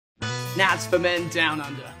Nads for Men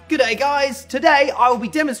Downunder. G'day guys, today I will be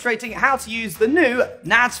demonstrating how to use the new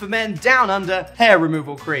Nads for Men Downunder hair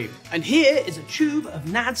removal cream. And here is a tube of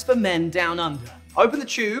Nads for Men Downunder. Open the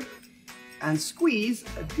tube and squeeze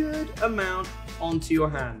a good amount onto your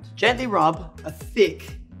hand. Gently rub a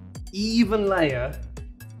thick, even layer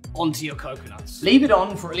onto your coconuts. Leave it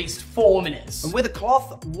on for at least 4 minutes. And with a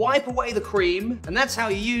cloth, wipe away the cream, and that's how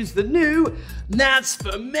you use the new Nads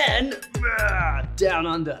for Men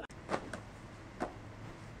Downunder.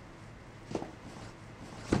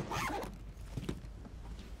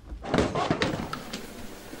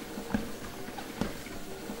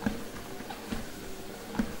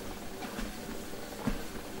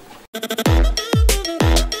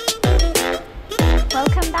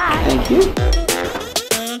 Welcome back. Thank you.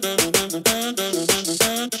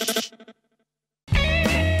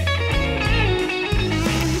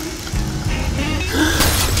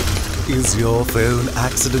 Is your phone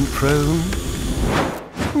accident prone?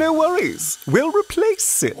 No worries, we'll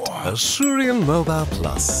replace it. Asurion Mobile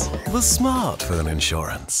Plus, the smartphone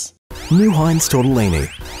insurance. New Heinz Tortellini.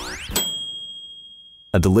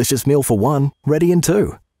 A delicious meal for one, ready in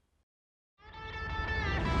 2.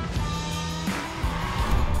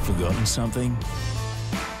 Forgotten something?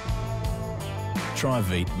 Try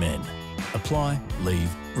Veet Men. Apply, leave,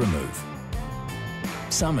 remove.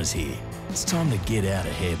 Summer's here. It's time to get out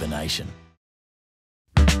of hibernation.